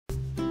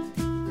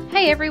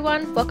Hey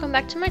everyone, welcome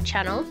back to my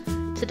channel.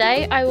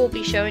 Today I will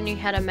be showing you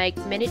how to make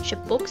miniature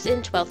books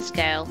in 12th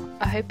scale.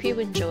 I hope you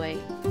enjoy.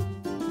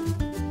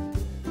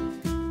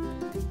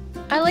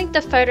 I linked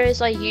the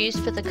photos I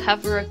used for the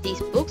cover of these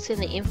books in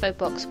the info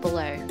box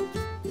below.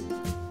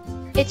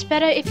 It's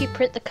better if you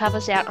print the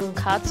covers out on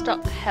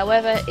cardstock,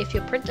 however if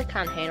your printer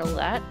can't handle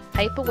that,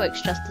 paper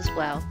works just as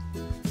well.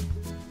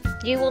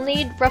 You will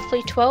need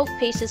roughly 12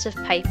 pieces of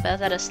paper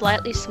that are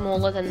slightly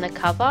smaller than the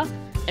cover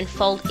and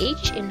fold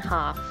each in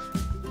half.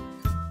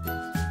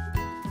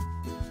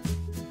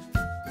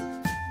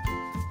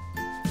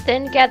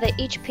 Then gather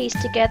each piece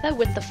together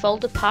with the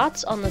folded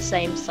parts on the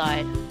same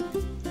side.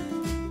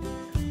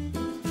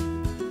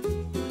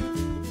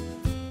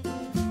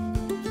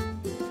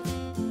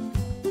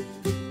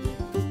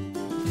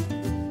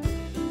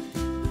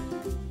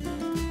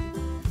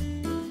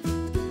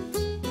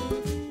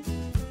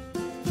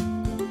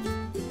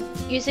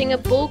 Using a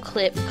bull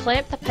clip,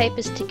 clamp the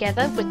papers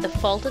together with the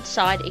folded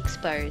side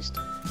exposed.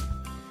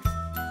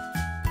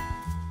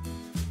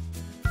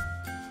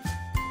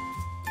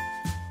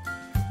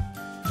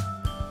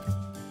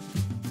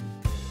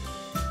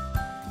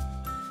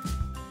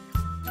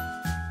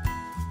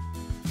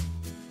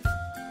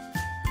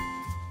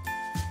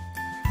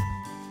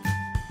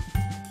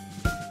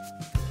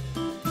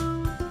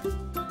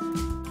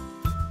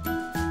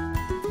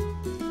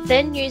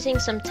 Then using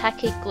some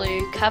tacky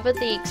glue, cover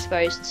the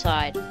exposed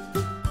side.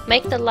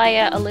 Make the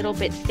layer a little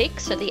bit thick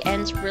so the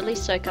ends really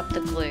soak up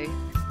the glue.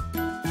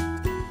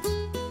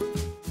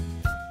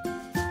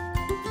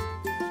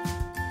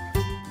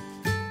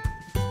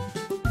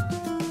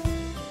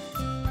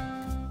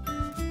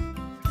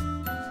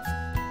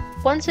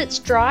 Once it's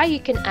dry, you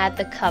can add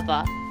the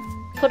cover.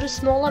 Put a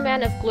small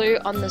amount of glue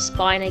on the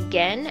spine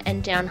again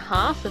and down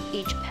half of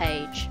each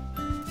page.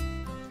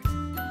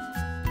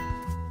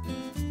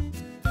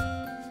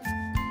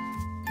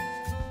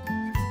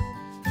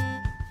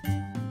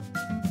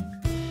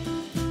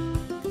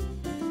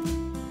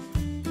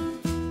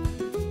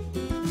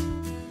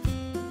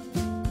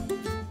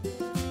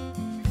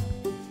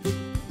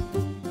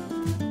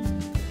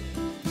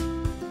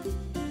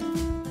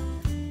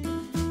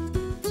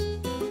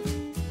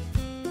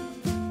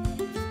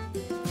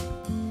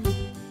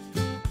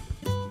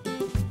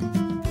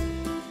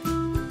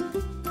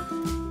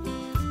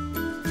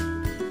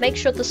 Make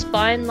sure the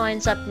spine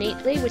lines up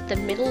neatly with the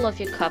middle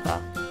of your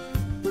cover.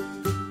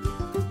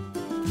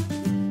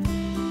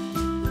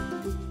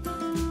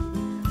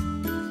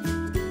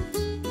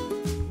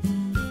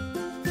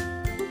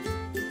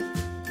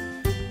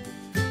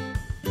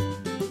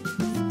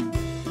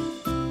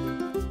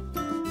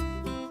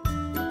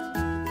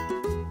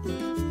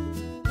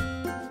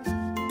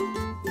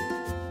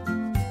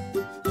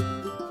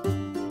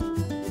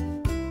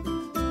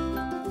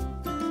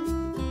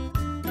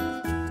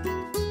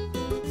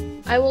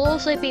 I will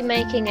also be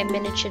making a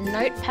miniature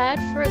notepad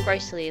for a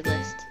grocery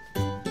list.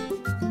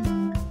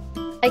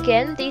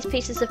 Again, these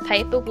pieces of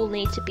paper will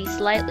need to be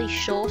slightly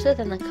shorter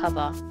than the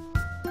cover.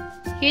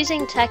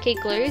 Using tacky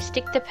glue,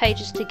 stick the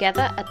pages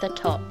together at the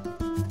top.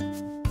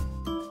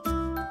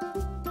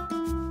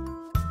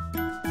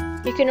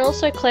 You can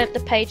also clamp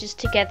the pages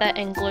together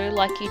and glue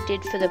like you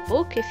did for the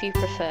book if you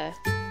prefer.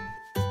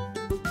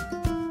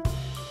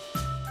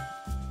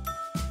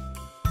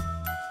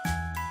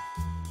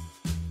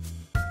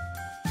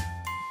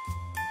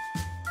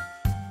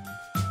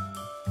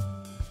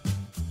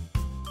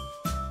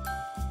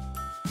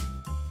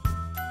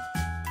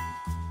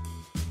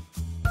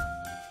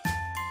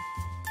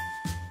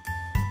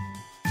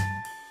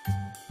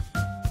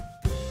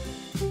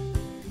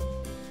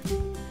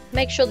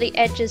 Make sure the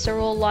edges are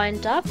all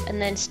lined up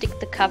and then stick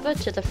the cover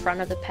to the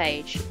front of the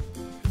page.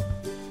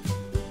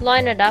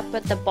 Line it up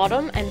at the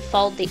bottom and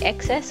fold the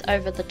excess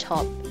over the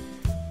top.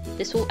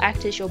 This will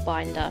act as your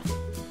binder.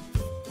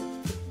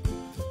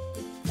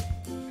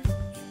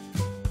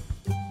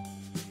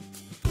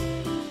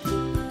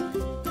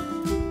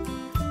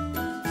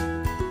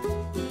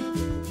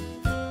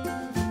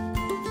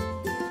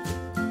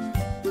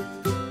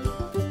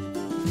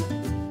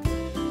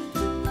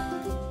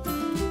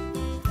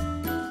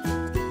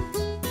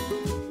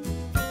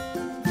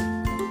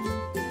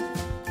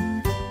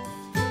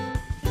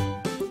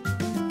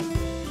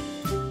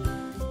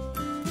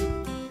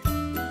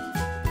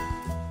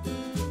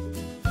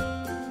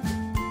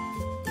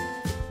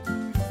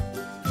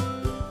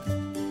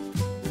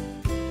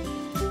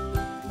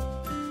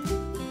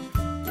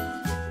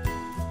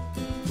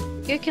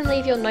 You can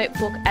leave your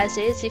notebook as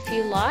is if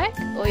you like,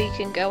 or you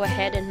can go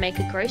ahead and make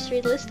a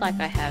grocery list like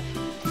I have.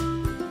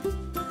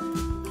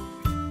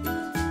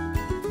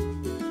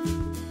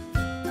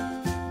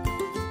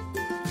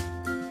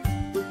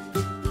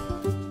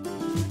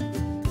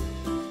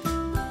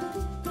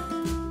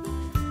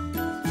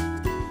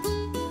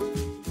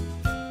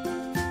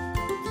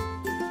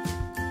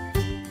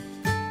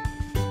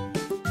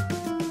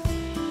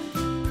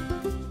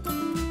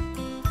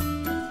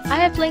 I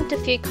have linked a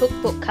few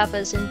cookbook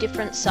covers in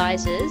different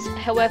sizes,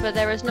 however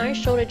there is no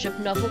shortage of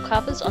novel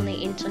covers on the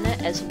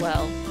internet as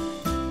well.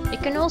 You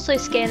can also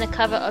scan the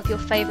cover of your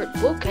favourite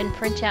book and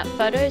print out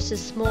photos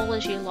as small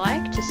as you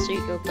like to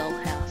suit your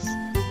dollhouse.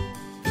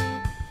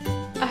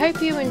 I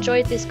hope you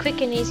enjoyed this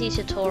quick and easy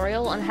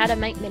tutorial on how to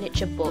make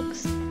miniature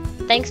books.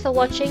 Thanks for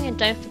watching, and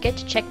don't forget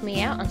to check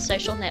me out on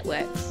social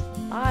networks.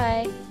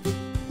 Bye!